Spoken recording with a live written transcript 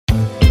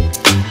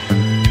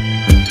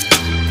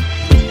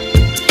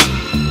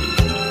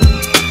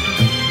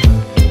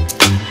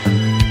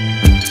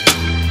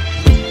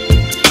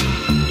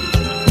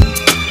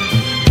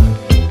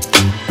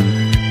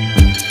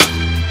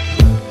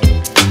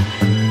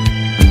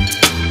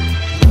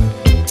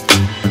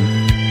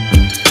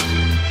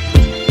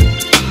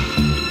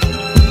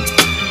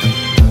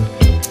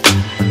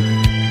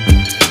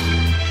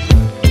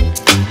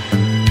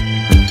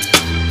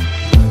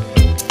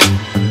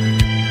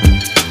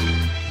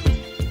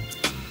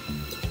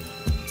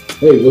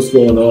Hey, what's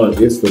going on?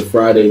 It's the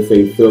Friday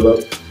Faith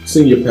Fill-Up.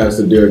 Senior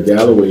Pastor Derek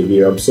Galloway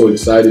here. I'm so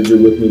excited you're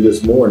with me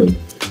this morning.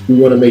 We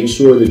want to make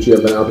sure that you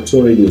have an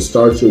opportunity to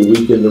start your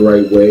week in the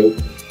right way.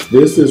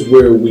 This is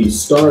where we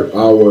start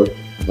our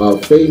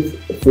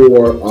faith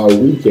for our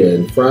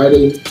weekend.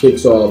 Friday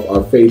kicks off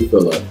our Faith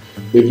Fill-Up.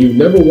 If you've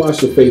never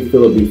watched the Faith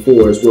Fill-Up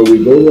before, it's where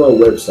we go to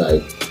our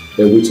website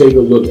and we take a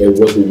look at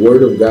what the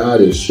Word of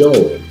God is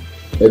showing,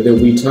 and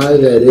then we tie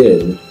that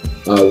in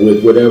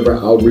with whatever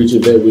outreach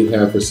event we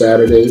have for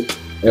Saturday,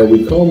 and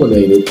we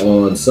culminate it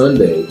on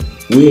Sunday.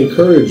 We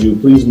encourage you,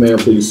 please man,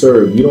 please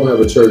serve. You don't have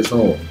a church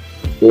home,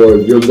 or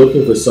if you're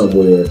looking for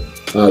somewhere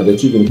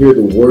that you can hear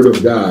the Word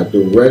of God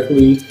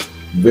directly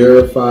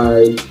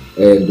verified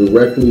and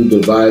directly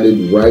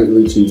divided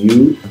rightly to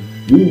you,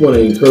 we want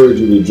to encourage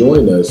you to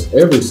join us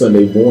every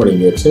Sunday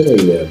morning at 10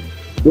 a.m.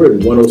 We're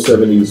at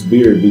 107 East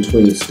Beard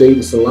between State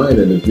and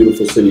Salina in the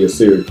beautiful city of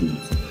Syracuse.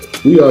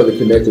 We are the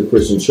Connected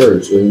Christian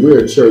Church, and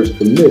we're a church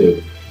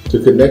committed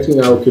to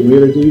connecting our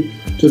community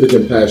to the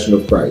compassion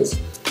of Christ.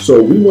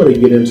 So we want to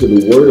get into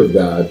the Word of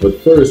God, but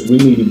first we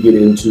need to get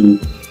into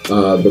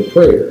the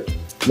prayer.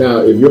 Now,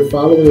 if you're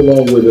following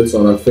along with us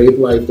on our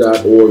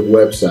faithlife.org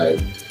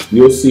website,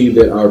 you'll see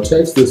that our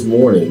text this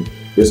morning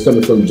is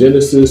coming from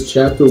Genesis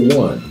chapter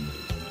 1,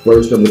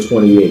 verse number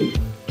 28.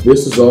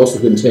 This is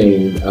also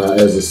contained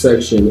as a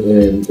section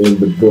in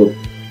the book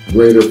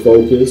Greater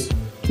Focus,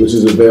 which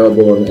is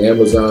available on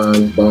Amazon,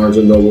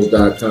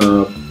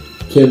 BarnesandNobles.com,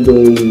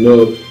 Kindle,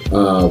 Nook,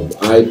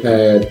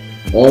 iPad,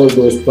 all of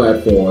those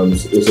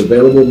platforms. It's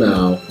available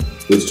now.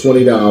 It's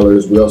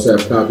 $20. We also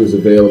have copies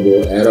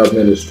available at our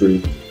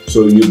ministry,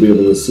 so you'll be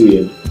able to see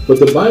it. But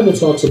the Bible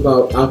talks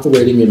about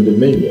operating in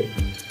dominion.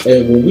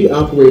 And when we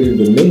operate in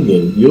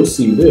dominion, you'll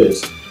see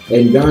this,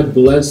 and God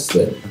blessed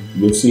them.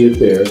 You'll see it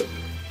there.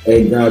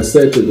 And God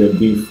said to them,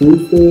 be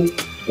fruitful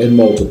and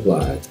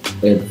multiply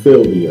and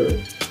fill the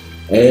earth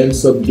and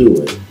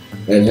subdue it,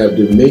 and have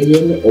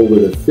dominion over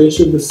the fish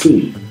of the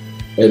sea,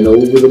 and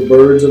over the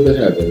birds of the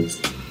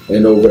heavens,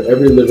 and over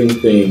every living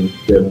thing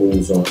that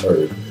moves on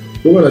earth.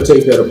 We're going to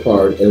take that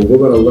apart, and we're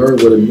going to learn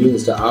what it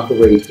means to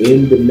operate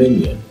in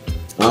dominion.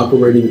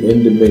 Operating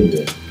in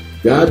dominion.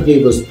 God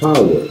gave us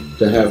power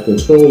to have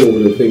control over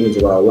the things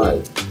of our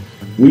life.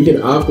 We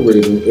can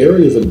operate in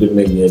areas of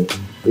dominion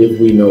if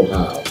we know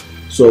how.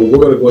 So we're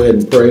going to go ahead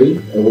and pray,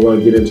 and we're going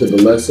to get into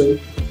the lesson,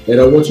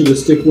 and I want you to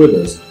stick with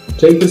us.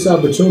 Take this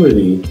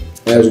opportunity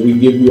as we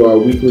give you our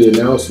weekly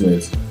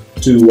announcements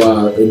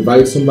to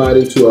invite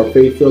somebody to our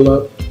Faith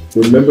Fill-Up.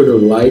 Remember to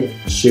like,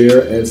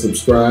 share, and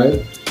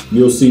subscribe.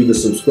 You'll see the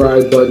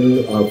subscribe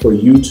button for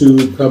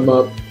YouTube come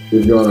up.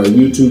 If you're on our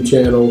YouTube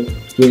channel,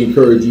 we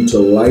encourage you to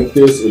like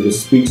this if it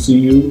speaks to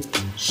you.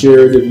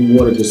 Share it if you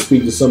want it to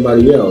speak to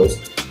somebody else.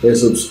 And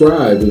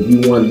subscribe if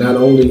you want not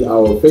only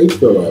our Faith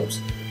Fill-Ups,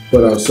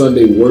 but our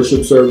Sunday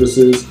worship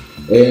services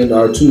and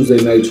our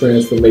Tuesday night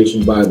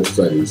transformation Bible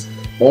studies.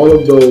 All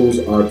of those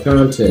are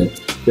content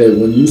that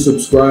when you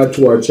subscribe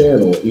to our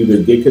channel,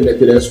 either Get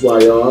Connected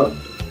SYR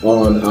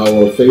on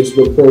our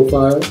Facebook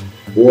profile,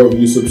 or if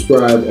you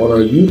subscribe on our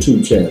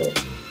YouTube channel,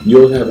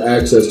 you'll have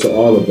access to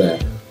all of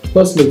that.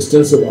 Plus an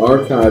extensive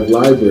archive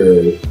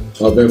library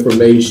of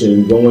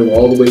information going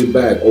all the way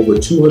back, over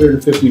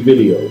 250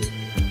 videos.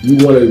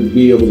 You want to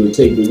be able to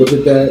take a look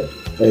at that,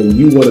 and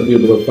you want to be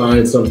able to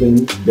find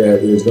something that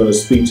is going to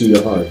speak to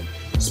your heart,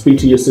 speak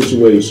to your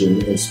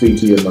situation, and speak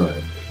to your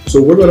mind.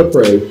 So we're going to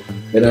pray,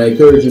 and I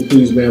encourage you,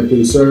 please man,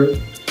 please serve.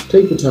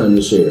 Take the time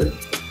to share.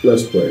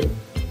 Let's pray.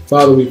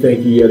 Father, we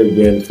thank you yet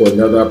again for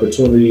another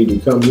opportunity to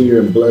come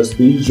here and bless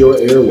these, your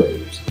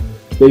airwaves.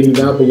 They do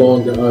not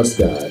belong to us,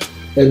 God,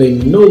 and they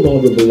no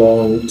longer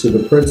belong to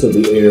the prince of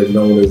the air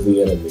known as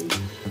the enemy.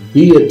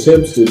 He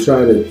attempts to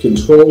try to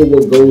control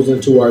what goes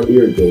into our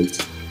ear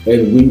gates,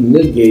 and we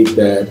negate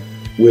that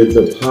with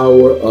the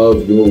power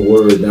of your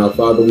word. Now,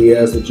 Father, we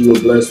ask that you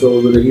will bless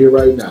those that are here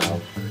right now.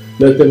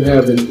 Let them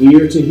have an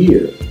ear to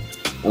hear,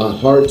 a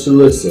heart to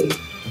listen,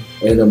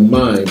 and a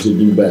mind to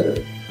do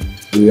better.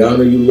 We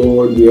honor you,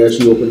 Lord. We ask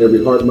you to open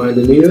every heart, mind,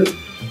 and ear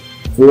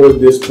for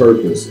this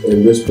purpose,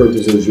 and this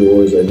purpose is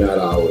yours and not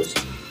ours.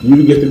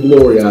 You get the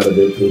glory out of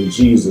it in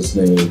Jesus'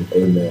 name,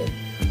 amen.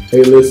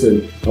 Hey,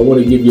 listen, I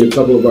want to give you a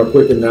couple of our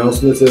quick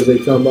announcements as they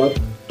come up,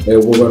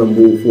 and we're going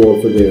to move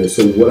forward from there.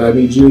 So what I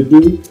need you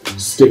to do,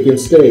 stick and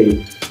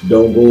stay.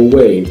 Don't go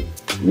away.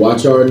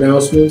 Watch our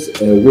announcements,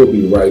 and we'll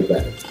be right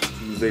back.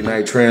 Tuesday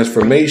Night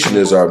Transformation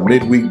is our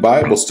midweek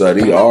Bible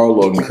study.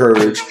 All are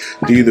encouraged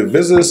to either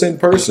visit us in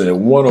person at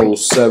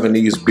 107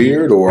 East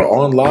Beard or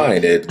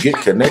online at Get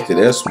Connected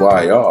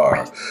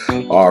SYR.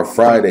 Our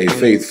Friday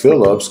Faith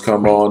Fill-Ups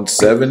come on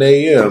 7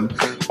 a.m.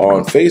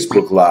 on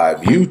Facebook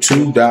Live,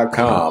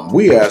 YouTube.com.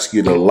 We ask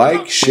you to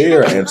like,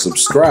 share, and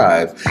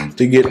subscribe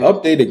to get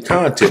updated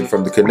content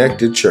from the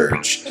Connected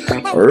Church.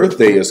 Earth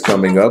Day is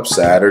coming up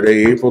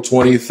Saturday, April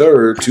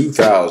 23rd,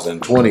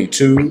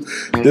 2022.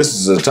 This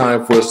is a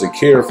time for us to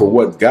care for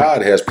what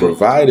God has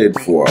provided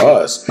for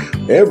us.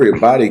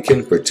 Everybody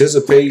can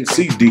participate.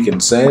 See Deacon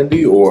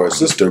Sandy or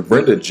Sister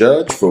Brenda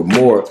Judge for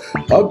more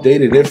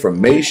updated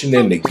information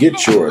and to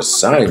get your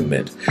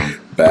assignment.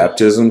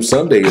 Baptism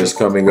Sunday is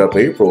coming up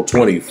April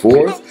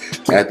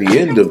 24th. At the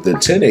end of the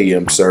 10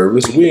 a.m.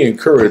 service, we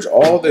encourage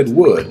all that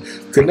would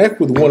connect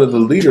with one of the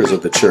leaders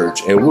of the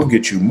church and we'll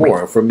get you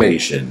more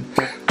information.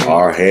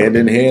 Our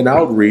hand-in-hand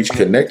outreach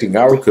connecting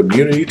our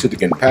community to the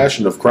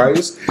compassion of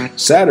Christ.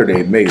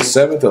 Saturday, May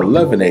 7th,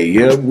 11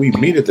 a.m., we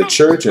meet at the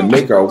church and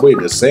make our way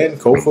to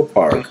Sankofa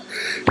Park.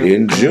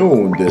 In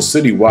June, the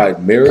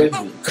citywide marriage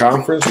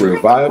conference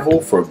revival,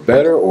 for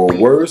better or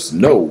worse,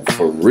 no,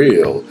 for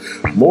real.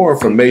 More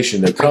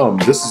information to come.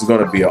 This is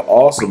going to be an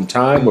awesome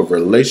time of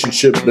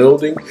relationship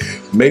building.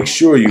 Make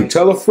sure you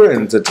tell a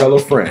friend to tell a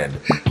friend.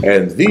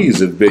 And these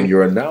have been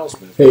your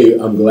announcements. Hey,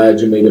 I'm glad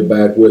you made it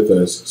back with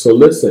us. So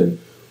listen,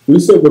 we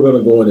said we're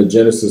going to go into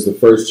Genesis, the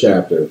first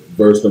chapter,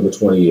 verse number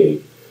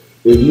 28.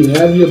 If you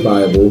have your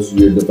Bibles,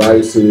 your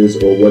devices,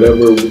 or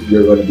whatever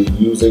you're going to be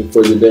using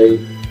for the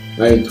day,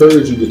 I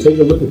encourage you to take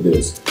a look at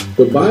this.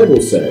 The Bible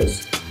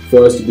says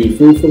for us to be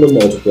fruitful and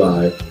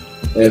multiply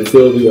and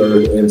fill the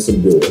earth and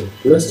subdue it.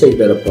 Let's take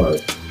that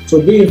apart.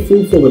 So being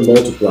fruitful and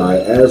multiply,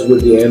 as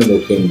with the animal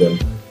kingdom,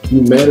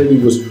 humanity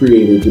was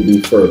created to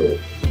be fertile.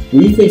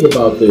 We think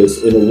about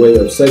this in a way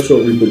of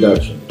sexual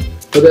reproduction,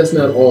 but that's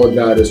not all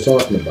God is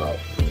talking about.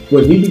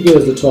 When he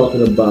begins to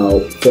talking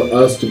about for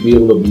us to be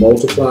able to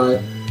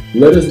multiply,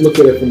 let us look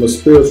at it from a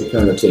spiritual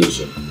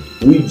connotation.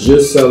 We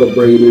just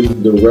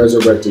celebrated the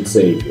resurrected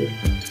Savior.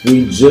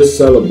 We just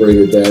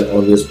celebrated that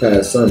on this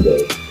past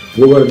Sunday.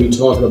 We're going to be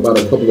talking about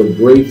a couple of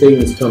great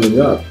things coming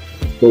up,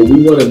 but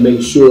we want to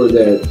make sure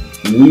that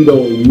we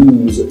don't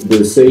use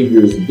the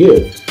Savior's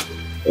gift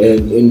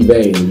and in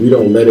vain. We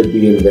don't let it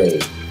be in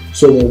vain.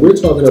 So when we're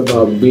talking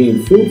about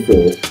being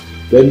fruitful,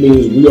 that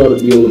means we ought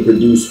to be able to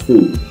produce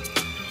fruit.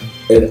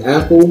 An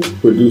apple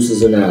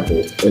produces an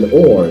apple. An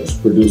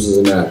orange produces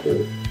an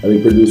apple.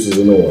 Produces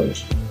an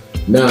orange.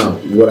 Now,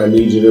 what I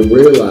need you to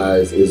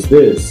realize is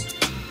this,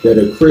 that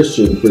a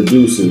Christian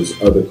produces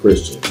other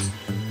Christians.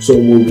 So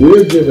when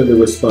we're given the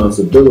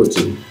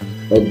responsibility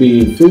of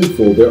being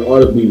fruitful, there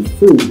ought to be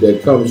fruit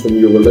that comes from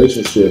your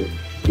relationship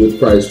with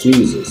Christ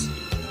Jesus.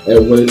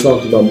 And when it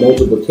talks about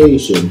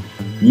multiplication,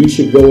 you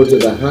should go into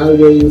the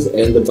highways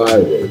and the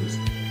byways,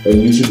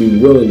 and you should be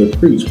willing to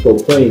preach,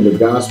 proclaim the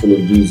gospel of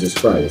Jesus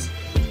Christ.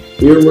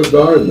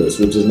 Irregardless,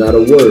 which is not a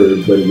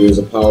word, but it is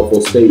a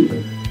powerful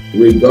statement.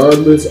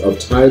 Regardless of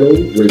title,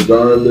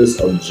 regardless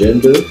of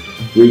gender,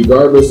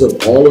 regardless of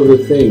all of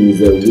the things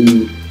that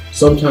we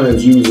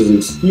sometimes use as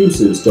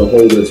excuses to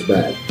hold us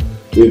back.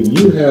 If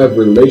you have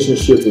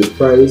relationship with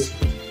Christ,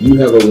 you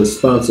have a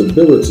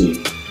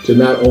responsibility to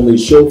not only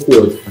show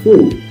forth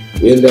fruit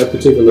in that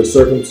particular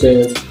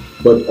circumstance,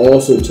 but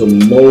also to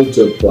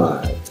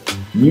multiply.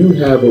 You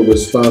have a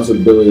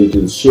responsibility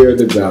to share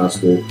the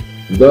gospel,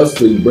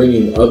 thusly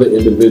bringing other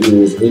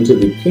individuals into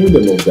the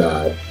kingdom of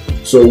God.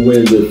 So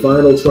when the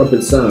final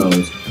trumpet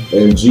sounds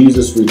and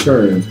Jesus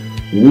returns,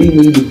 we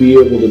need to be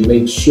able to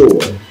make sure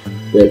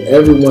that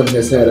everyone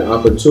has had an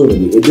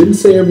opportunity. It didn't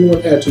say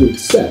everyone had to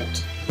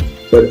accept,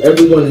 but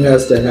everyone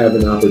has to have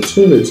an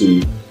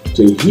opportunity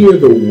to hear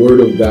the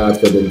word of God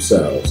for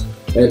themselves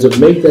and to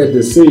make that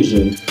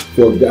decision,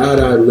 for God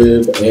I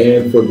live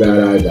and for God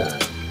I die.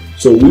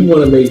 So we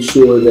want to make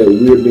sure that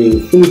we're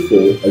being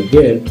fruitful,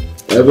 again,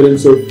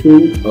 evidence of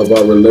fruit of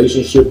our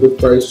relationship with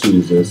Christ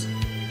Jesus,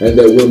 and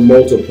that we're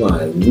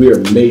multiplying, we are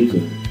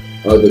making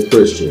other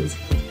Christians.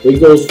 It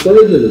goes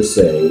further to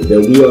say that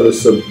we ought to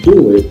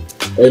subdue it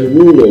and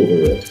rule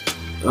over it.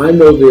 I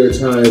know there are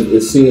times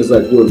it seems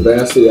like we're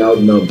vastly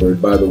outnumbered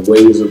by the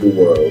ways of the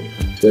world,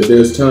 that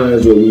there's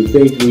times where we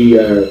think we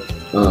are,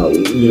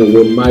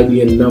 we're mighty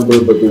in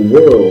number, but the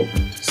world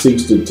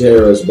seeks to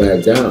tear us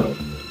back down.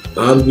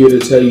 I'm here to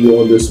tell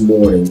you on this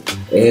morning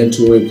and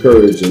to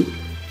encourage you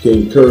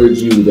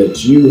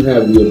that you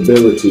have the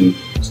ability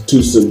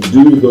to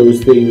subdue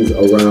those things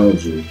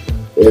around you.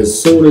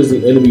 As soon as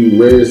the enemy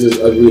rears his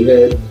ugly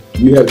head,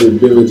 you have the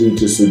ability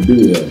to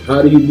subdue him.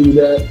 How do you do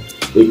that?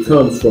 It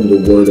comes from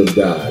the Word of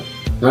God.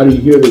 How do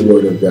you hear the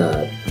Word of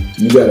God?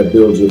 You got to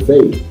build your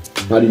faith.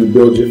 How do you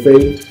build your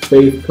faith?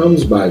 Faith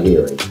comes by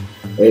hearing,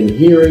 and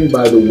hearing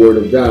by the Word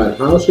of God.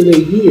 How should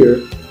they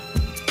hear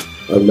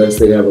unless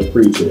they have a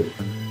preacher?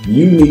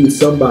 You need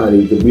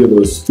somebody to be able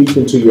to speak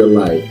into your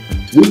life.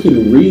 We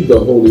can read the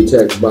holy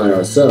text by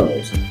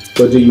ourselves,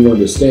 but do you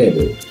understand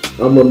it?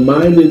 I'm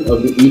reminded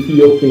of the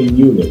Ethiopian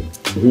eunuch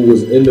who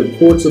was in the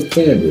courts of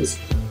Candace,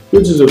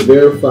 which is a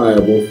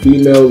verifiable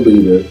female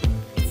leader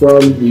from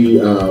the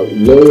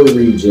lower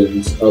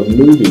regions of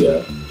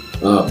Nubia,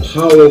 a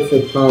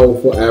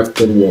powerful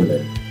African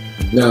woman.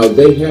 Now,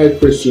 they had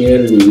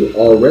Christianity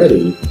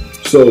already,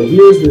 So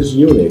here's this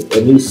eunuch,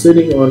 and he's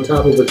sitting on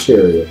top of a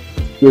chariot,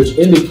 which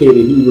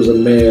indicated he was a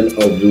man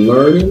of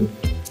learning,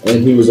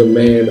 and he was a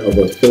man of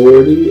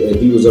authority, and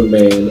he was a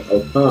man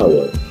of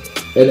power.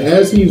 And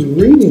as he's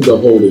reading the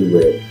Holy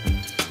Writ,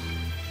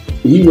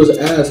 he was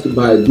asked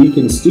by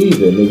Deacon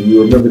Stephen, if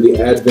you remember the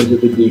advent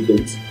of the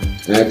deacons,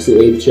 Acts the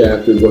 8th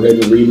chapter, go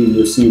ahead and read it, and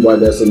you'll see why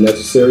that's a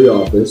necessary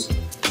office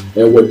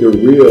and what their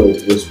real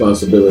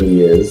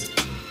responsibility is.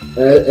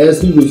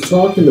 As he was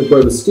talking to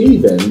Brother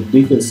Stephen,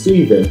 Deacon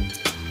Stephen,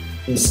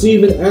 and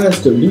Stephen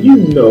asked him, do you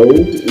know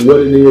what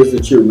it is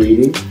that you're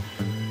reading?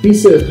 He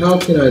said, how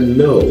can I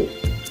know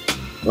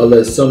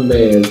unless some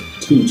man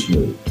teach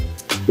me?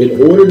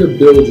 In order to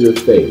build your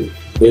faith,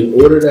 in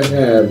order to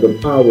have the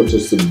power to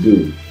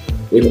subdue,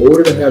 in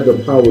order to have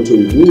the power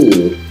to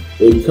rule,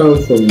 it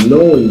comes from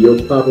knowing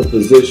your proper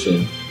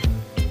position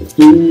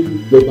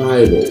through the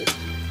Bible.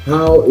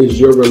 How is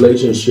your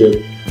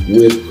relationship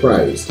with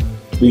Christ?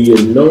 Do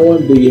you know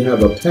him? Do you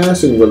have a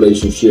passing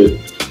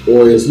relationship?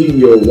 Or is he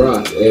your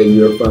rock and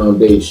your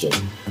foundation?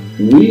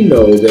 We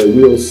know that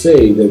we'll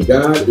say that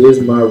God is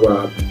my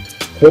rock,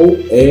 hope,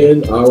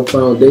 and our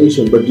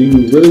foundation. But do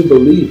you really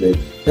believe it?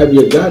 Have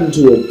you gotten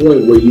to a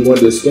point where you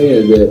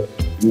understand that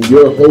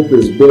your hope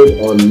is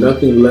built on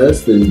nothing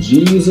less than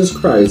Jesus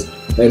Christ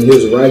and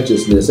his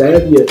righteousness?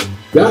 Have you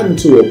gotten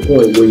to a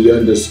point where you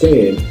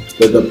understand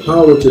that the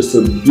power to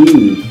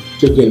subdue,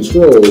 to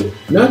control,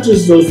 not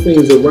just those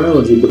things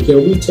around you, but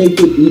can we take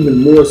it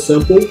even more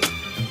simple?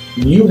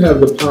 You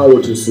have the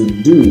power to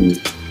subdue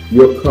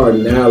your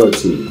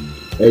carnality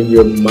and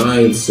your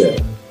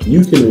mindset.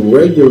 You can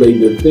regulate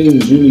the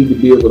things you need to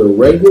be able to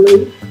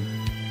regulate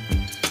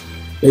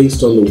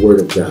based on the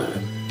Word of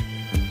God.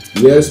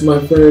 Yes, my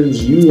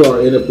friends, you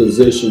are in a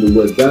position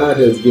where God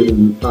has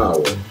given you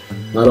power.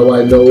 How do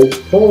I know?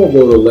 Paul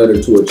wrote a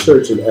letter to a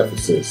church in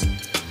Ephesus.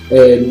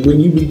 And when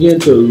you begin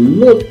to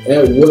look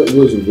at what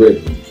was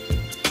written,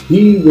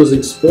 he was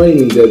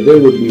explaining that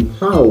there would be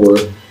power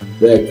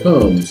that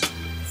comes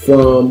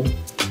from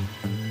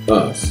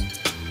us.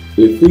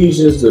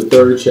 Ephesians, the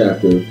 3rd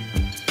chapter,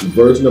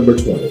 verse number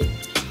 20.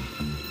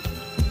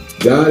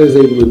 God is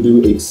able to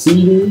do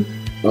exceeding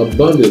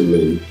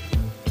abundantly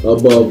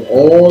above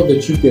all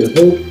that you can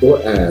hope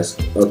or ask,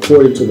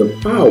 according to the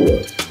power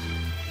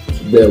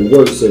that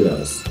works in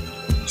us.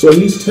 So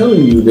he's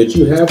telling you that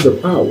you have the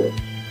power.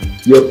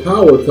 Your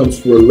power comes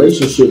from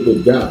relationship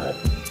with God.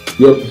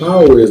 Your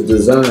power is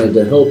designed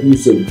to help you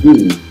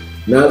subdue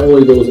not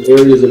only those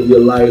areas of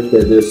your life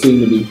that there seem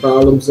to be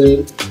problems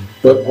in,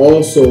 but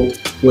also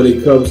when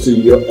it comes to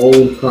your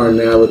own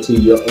carnality,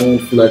 your own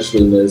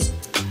fleshliness,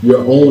 your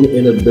own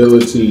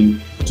inability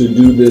to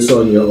do this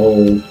on your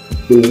own.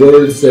 The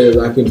word says,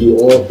 I can do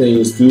all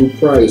things through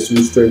Christ who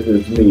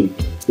strengthens me.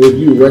 If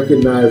you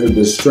recognize that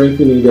the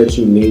strengthening that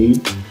you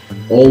need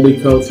only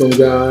comes from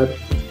God,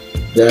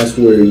 that's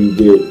where you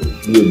get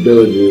the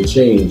ability to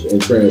change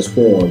and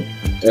transform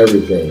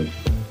everything.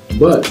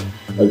 But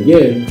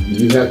again,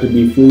 you have to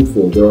be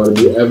fruitful. There ought to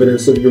be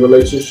evidence of your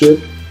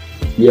relationship.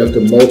 You have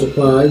to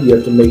multiply. You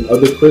have to make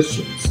other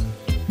Christians.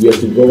 You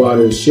have to go out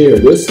and share.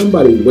 There's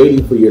somebody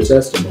waiting for your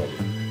testimony.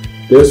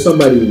 There's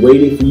somebody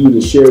waiting for you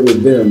to share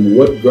with them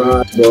what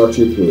God brought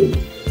you through.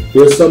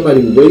 There's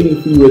somebody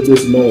waiting for you at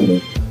this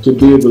moment to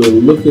be able to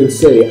look and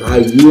say, I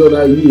yield,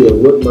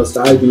 what must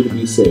I do to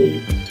be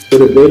saved?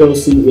 But if they don't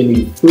see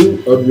any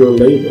fruit of your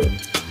labor,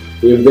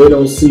 if they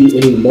don't see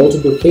any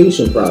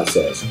multiplication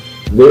process,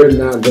 they're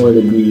not going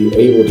to be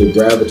able to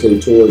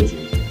gravitate towards you.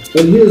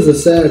 And here's the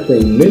sad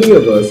thing. Many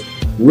of us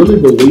really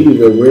believe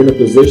that we're in a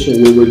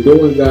position where we're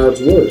doing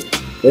God's work.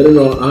 And in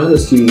all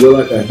honesty, we're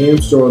like a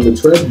hamster on the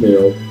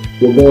treadmill.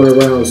 We're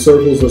going around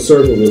circles and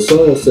circles. The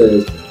song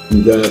says,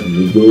 you got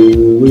me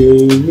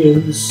going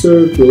in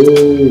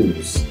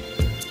circles.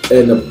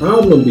 And the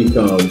problem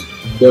becomes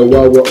that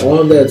while we're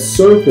on that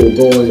circle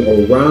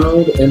going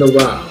around and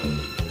around,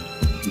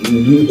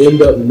 you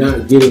end up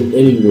not getting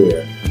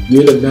anywhere.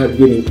 You end up not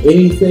getting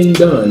anything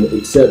done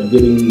except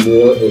getting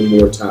more and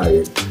more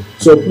tired.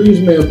 So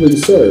please, man,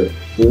 please, sir,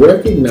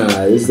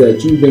 recognize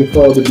that you've been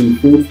called to be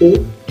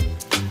fruitful.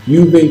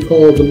 You've been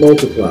called to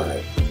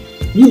multiply.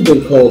 You've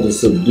been called to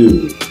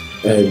subdue.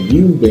 And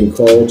you've been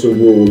called to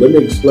rule. Let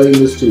me explain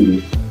this to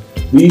you.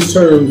 These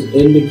terms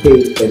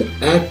indicate an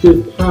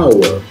active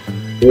power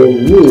or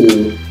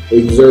rule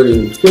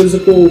exerting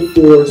physical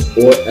force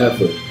or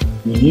effort.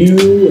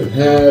 You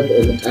have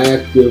an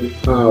active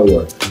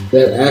power.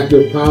 That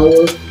active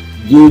power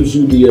gives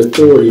you the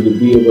authority to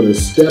be able to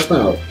step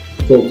out,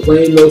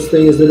 proclaim those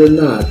things that are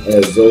not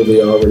as though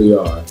they already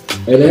are.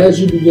 And as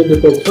you begin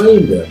to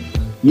proclaim them,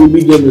 you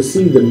begin to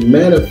see the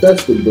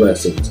manifested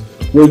blessings.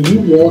 When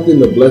you walk in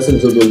the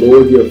blessings of the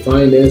Lord, your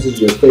finances,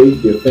 your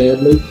faith, your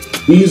family,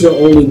 these are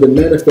only the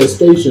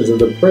manifestations of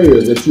the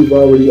prayers that you've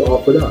already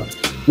offered up.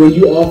 When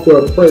you offer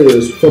up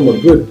prayers from a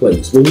good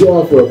place, when you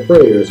offer up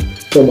prayers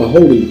from a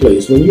holy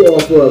place, when you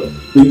offer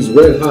up these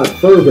red-hot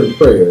fervent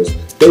prayers,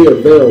 they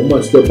avail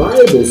much. The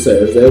Bible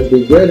says that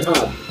the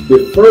red-hot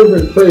the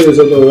fervent prayers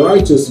of the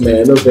righteous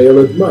man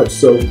availeth much.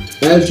 So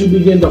as you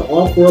begin to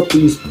offer up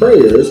these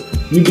prayers,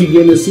 you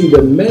begin to see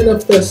the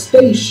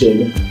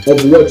manifestation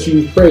of what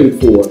you prayed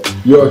for.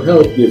 Your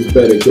health gets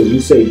better because you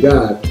say,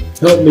 God,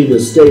 help me to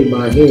stay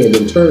my hand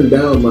and turn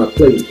down my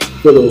plate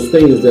for those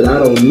things that I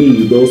don't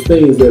need, those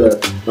things that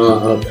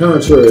are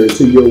contrary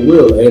to your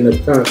will and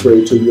are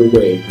contrary to your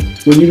way.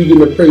 When you begin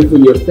to pray for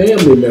your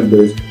family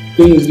members,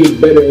 things get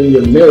better in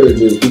your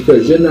marriages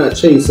because you're not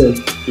chasing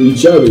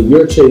each other,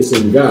 you're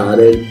chasing God.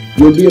 And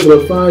you'll be able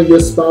to find your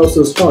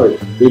spouse's heart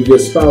if your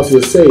spouse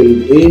is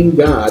saved in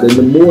God. And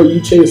the more you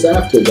chase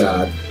after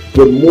God,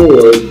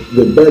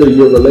 the better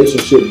your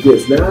relationship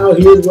gets. Now,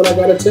 here's what I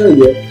got to tell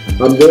you.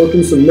 I'm going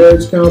through some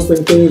marriage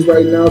counseling things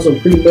right now, some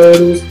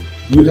premaritals.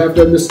 You have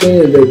to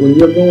understand that when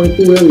you're going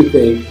through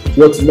everything,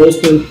 what's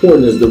most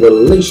important is the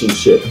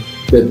relationship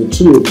that the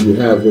two of you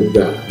have with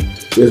God.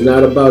 It's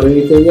not about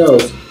anything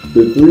else.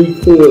 The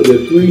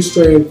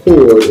three-strand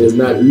cord is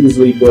not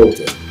easily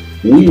broken.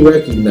 We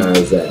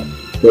recognize that,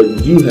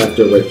 but you have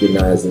to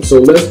recognize it. So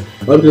let's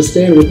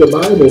understand what the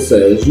Bible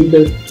says. You've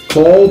been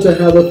called to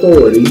have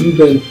authority. You've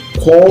been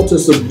called to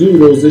subdue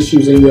those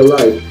issues in your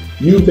life.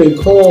 You've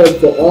been called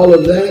for all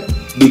of that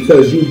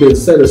because you've been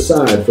set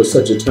aside for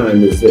such a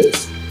time as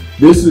this.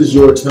 This is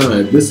your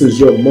time. This is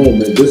your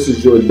moment. This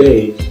is your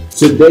day.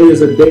 Today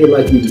is a day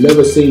like you've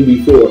never seen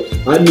before.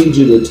 I need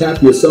you to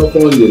tap yourself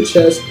on your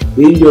chest,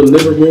 in your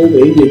living room,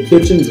 in your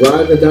kitchen,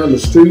 driving down the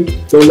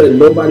street. Don't let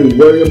nobody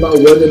worry about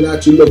whether or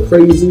not you look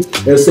crazy,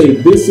 and say,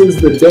 this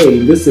is the day,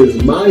 this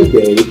is my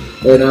day,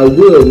 and I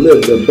will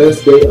live the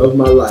best day of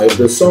my life.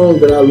 The song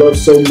that I love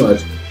so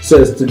much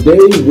says, today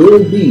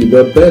will be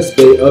the best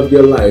day of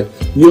your life.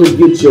 You'll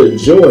get your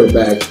joy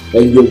back,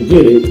 and you'll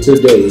get it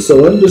today.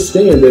 So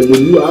understand that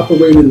when you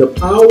operate in the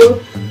power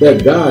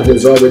that God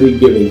has already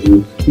given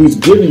you, He's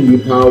giving you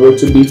power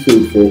to be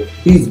fruitful.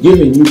 He's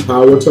giving you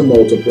power to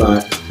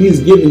multiply. He's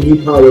giving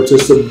you power to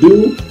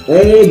subdue,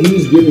 and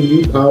He's giving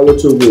you power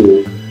to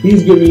rule.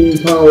 He's giving you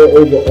power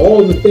over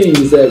all the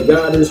things that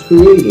God has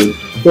created.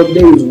 From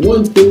days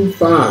 1 through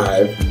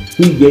 5,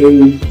 He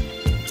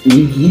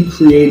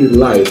created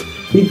life.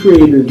 He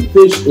created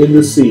fish in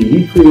the sea.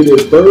 He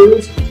created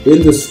birds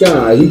in the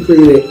sky. He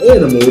created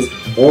animals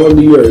on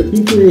the earth.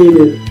 He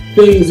created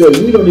things that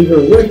we don't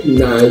even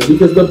recognize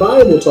because the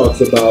Bible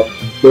talks about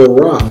the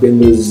rock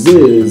and the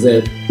ziz,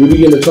 and we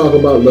begin to talk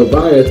about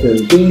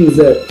Leviathan, things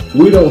that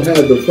we don't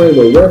have the frame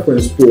of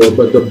reference for,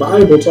 but the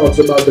Bible talks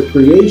about the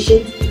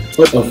creation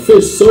of a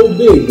fish so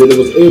big that it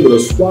was able to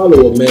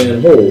swallow a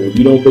man whole.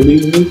 You don't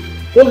believe me?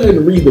 Go ahead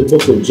and read the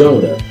book of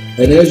Jonah.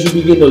 And as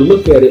you begin to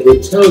look at it,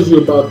 it tells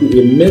you about the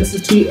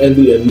immensity and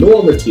the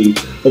enormity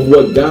of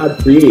what God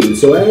created.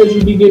 So as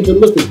you begin to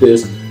look at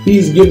this,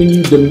 He's giving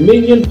you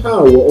dominion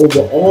power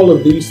over all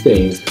of these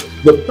things.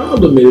 The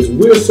problem is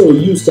we're so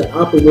used to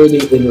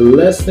operating in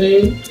less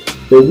than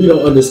that we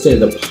don't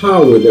understand the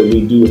power that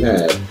we do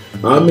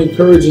have. I'm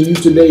encouraging you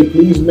today,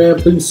 please, ma'am,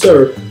 please,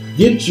 sir,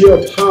 get your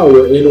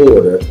power in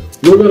order.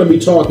 We're going to be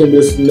talking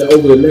this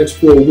over the next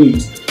 4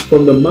 weeks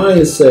from the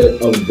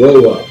mindset of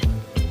grow up.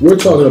 We're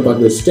talking about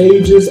the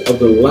stages of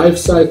the life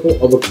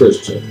cycle of a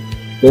Christian,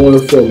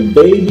 going from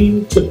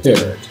baby to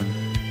parent.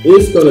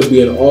 It's going to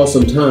be an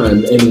awesome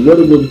time, and what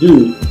it will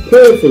do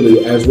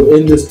prayerfully as we're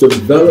in this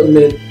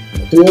development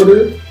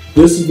quarter.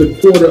 This is the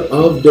quarter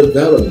of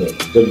development.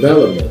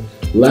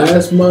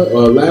 Last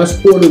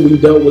quarter we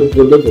dealt with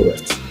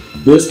deliverance.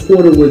 This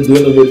quarter we're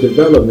dealing with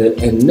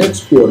development, and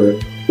next quarter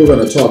we're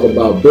going to talk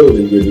about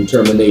building your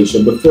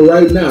determination. But for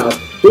right now,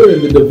 we're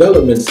in the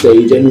development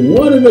stage, and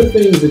one of the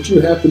things that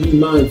you have to be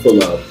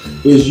mindful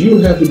of is you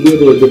have to be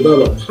able to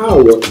develop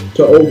power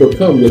to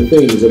overcome the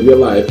things of your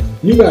life.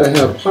 You got to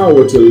have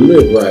power to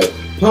live right,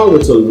 power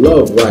to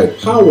love right,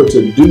 power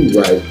to do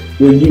right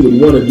when you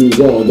would want to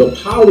do wrong. The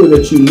power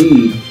that you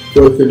need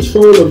for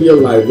control of your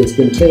life is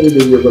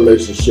contained in your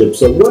relationship.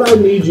 So what I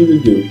need you to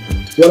do,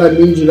 what I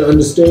need you to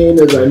understand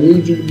is I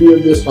need you to be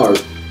of this heart.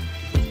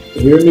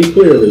 Hear me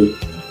clearly.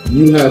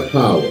 You have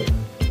power.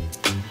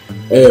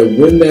 And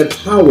when that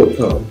power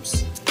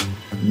comes,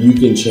 you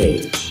can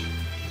change.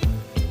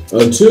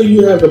 Until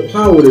you have the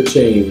power to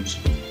change,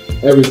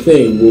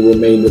 everything will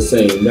remain the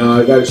same. Now,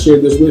 I got to share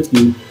this with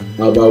you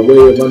by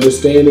way of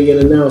understanding and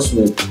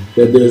announcement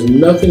that there's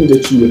nothing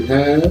that you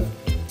have,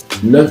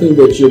 nothing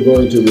that you're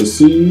going to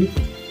receive,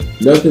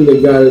 nothing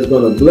that God is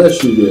going to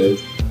bless you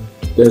with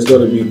that's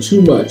going to be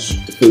too much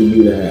for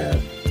you to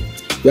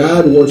have.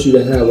 God wants you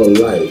to have a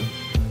life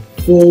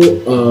full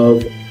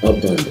of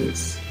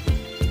abundance.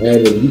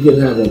 And if you can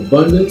have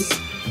abundance,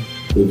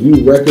 if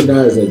you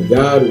recognize that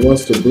God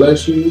wants to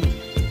bless you,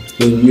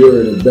 then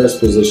you're in the best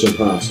position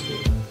possible.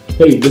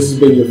 Hey, this has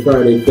been your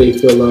Friday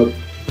Faith Fill Up.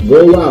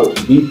 Go out,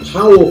 be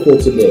powerful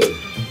today.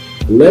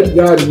 Let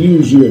God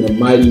use you in a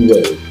mighty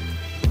way.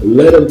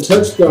 Let Him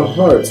touch the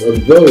hearts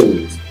of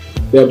those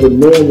that would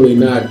normally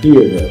not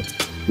hear Him.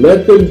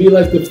 Let them be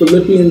like the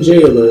Philippian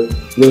jailer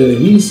when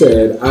he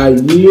said, I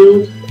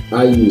yield,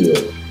 I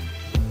yield.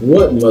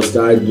 What must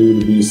I do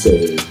to be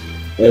saved?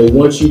 And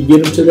once you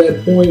get him to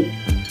that point,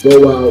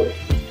 go out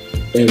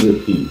and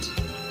repeat.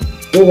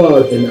 Go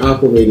out and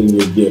operate in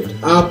your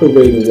gift.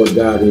 Operate in what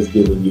God has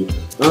given you.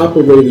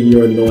 Operate in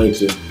your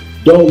anointing.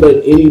 Don't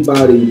let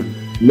anybody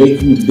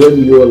make you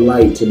dim your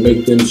light to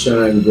make them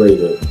shine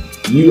greater.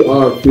 You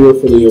are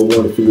fearfully and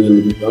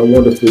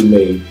wonderfully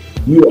made.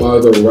 You are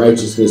the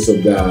righteousness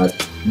of God.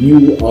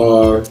 You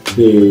are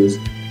His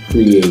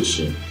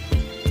creation.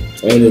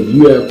 And if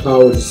you have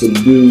power to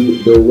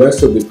subdue the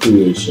rest of the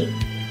creation,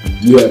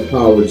 you have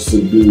power to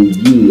subdue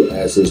you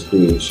as His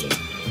creation.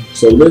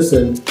 So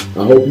listen,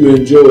 I hope you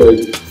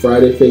enjoyed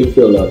Friday Faith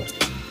Fill-Up.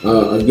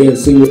 Again,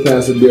 Senior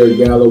Pastor Derek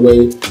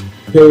Galloway.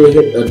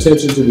 Pay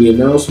attention to the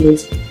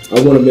announcements.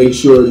 I want to make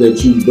sure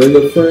that you bring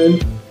a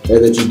friend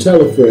and that you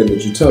tell a friend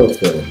that you tell a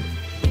friend.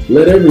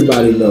 Let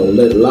everybody know.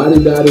 Let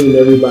Lottie Dottie and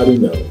everybody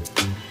know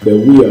that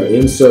we are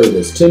in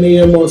service. 10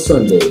 a.m. on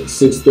Sunday,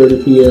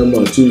 6:30 p.m.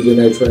 on Tuesday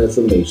Night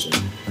Transformation.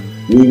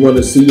 We want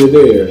to see you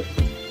there.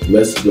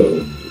 Let's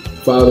go.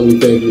 Father, we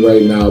thank you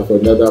right now for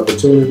another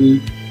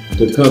opportunity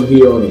to come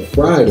here on a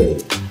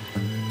Friday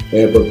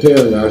and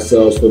preparing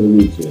ourselves for the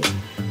weekend.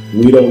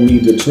 We don't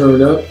need to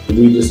turn up.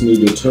 We just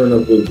need to turn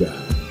up with God.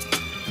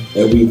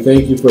 And we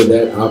thank you for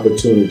that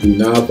opportunity.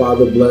 Now,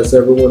 Father, bless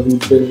everyone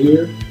who's been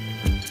here.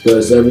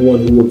 Bless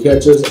everyone who will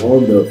catch us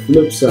on the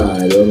flip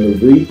side, on the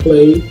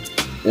replay.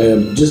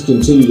 And just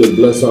continue to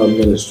bless our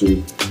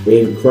ministry.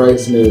 In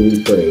Christ's name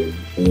we pray.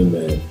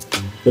 Amen.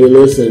 Hey,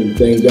 listen,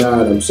 thank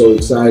God. I'm so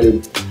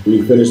excited.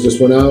 We finished this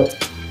one out.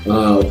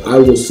 I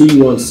will see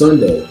you on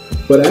Sunday.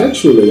 But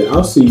actually,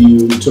 I'll see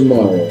you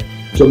tomorrow.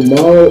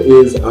 Tomorrow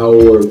is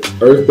our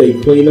Earth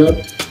Day cleanup.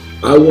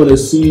 I want to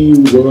see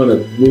you. We're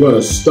gonna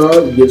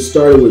get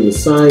started with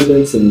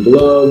assignments and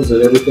gloves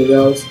and everything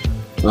else.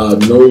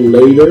 No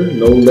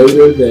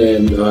later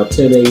than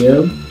 10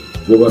 a.m.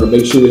 We're going to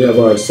make sure we have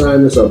our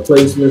assignments, our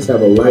placements,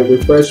 have a light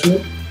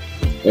refreshment,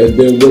 and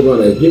then we're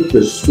going to hit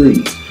the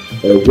streets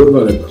and we're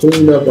going to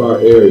clean up our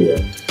area.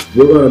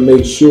 We're going to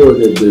make sure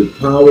that the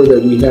power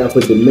that we have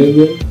for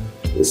dominion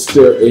is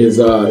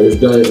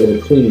done in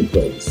a clean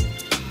place.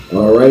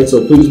 All right,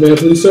 so please, man,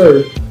 please,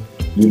 sir,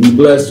 you be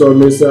blessed on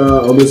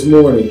this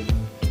morning.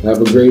 Have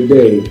a great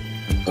day.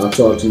 I'll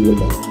talk to you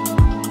tomorrow.